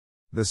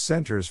The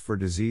Centers for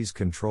Disease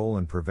Control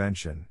and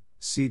Prevention,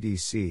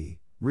 CDC,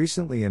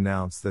 recently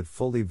announced that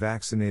fully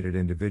vaccinated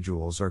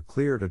individuals are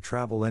clear to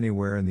travel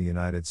anywhere in the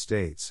United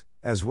States,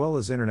 as well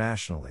as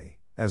internationally,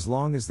 as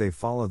long as they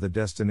follow the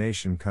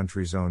destination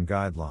country's own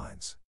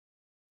guidelines.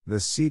 The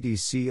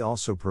CDC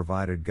also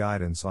provided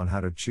guidance on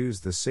how to choose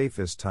the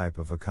safest type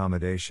of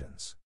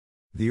accommodations.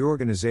 The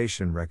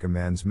organization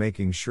recommends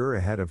making sure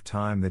ahead of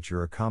time that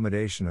your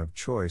accommodation of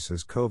choice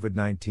has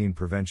COVID-19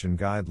 prevention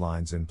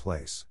guidelines in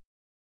place.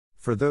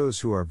 For those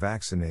who are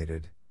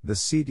vaccinated, the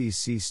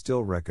CDC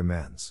still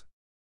recommends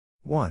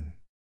 1.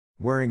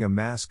 Wearing a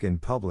mask in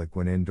public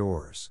when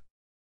indoors.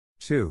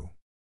 2.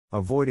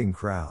 Avoiding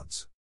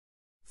crowds.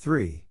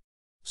 3.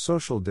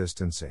 Social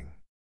distancing.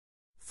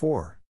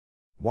 4.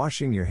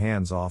 Washing your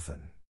hands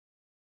often.